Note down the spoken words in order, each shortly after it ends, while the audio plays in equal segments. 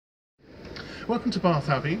Welcome to Bath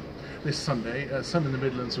Abbey this Sunday. Some in the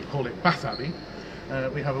Midlands would call it Bath Abbey.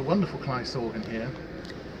 We have a wonderful Kleist organ here,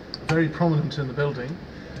 very prominent in the building.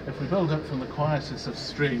 If we build up from the quietest of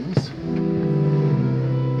strings,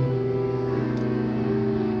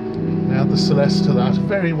 add the Celeste to that,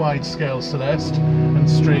 very wide scale Celeste and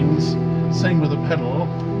strings, sing with a pedal,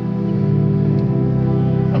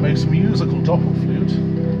 a most musical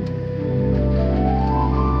doppelflute.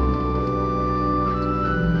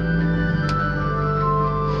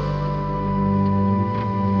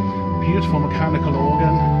 Beautiful mechanical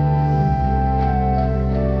organ,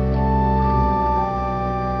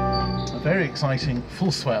 a very exciting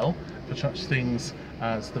full swell for such things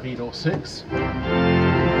as the Vidor 6,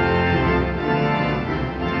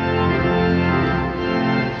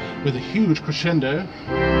 with a huge crescendo.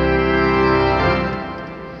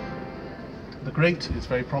 The grate is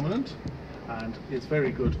very prominent and is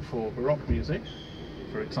very good for Baroque music,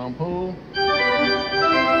 for example.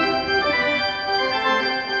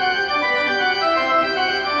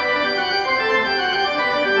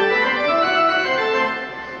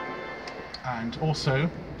 And also,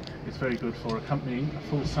 it's very good for accompanying a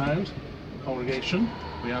full sound congregation.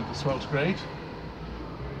 We add the swell to grate.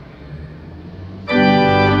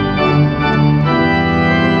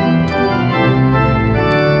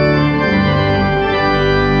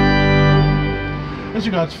 As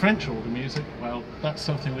regards French organ music, well, that's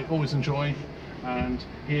something we always enjoy. And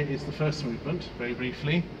here is the first movement, very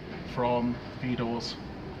briefly, from Vidor's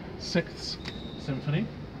 6th Symphony.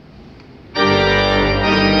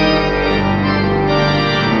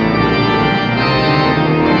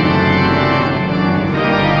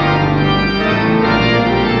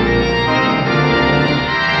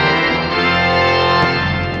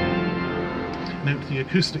 Note the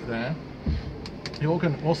acoustic there. The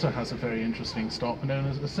organ also has a very interesting stop known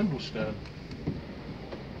as a Cymbelstern,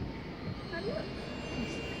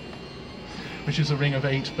 which is a ring of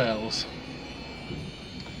 8 bells.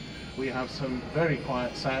 We have some very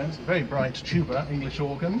quiet sounds, a very bright tuba English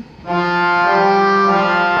organ.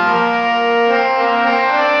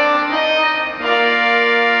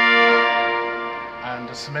 And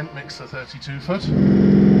a cement mixer 32-foot.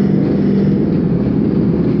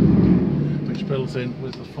 Which builds in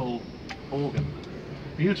with the full organ.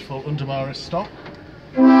 Beautiful Undermaris stop.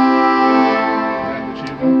 And the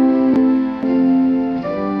tuba.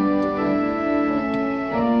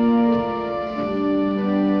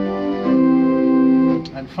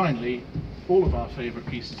 And finally, all of our favourite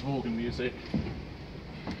pieces of organ music.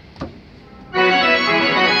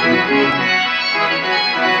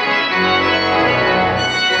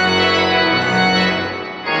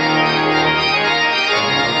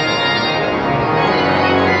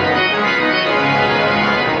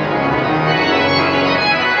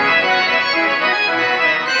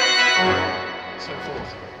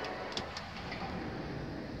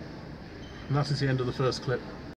 And that is the end of the first clip.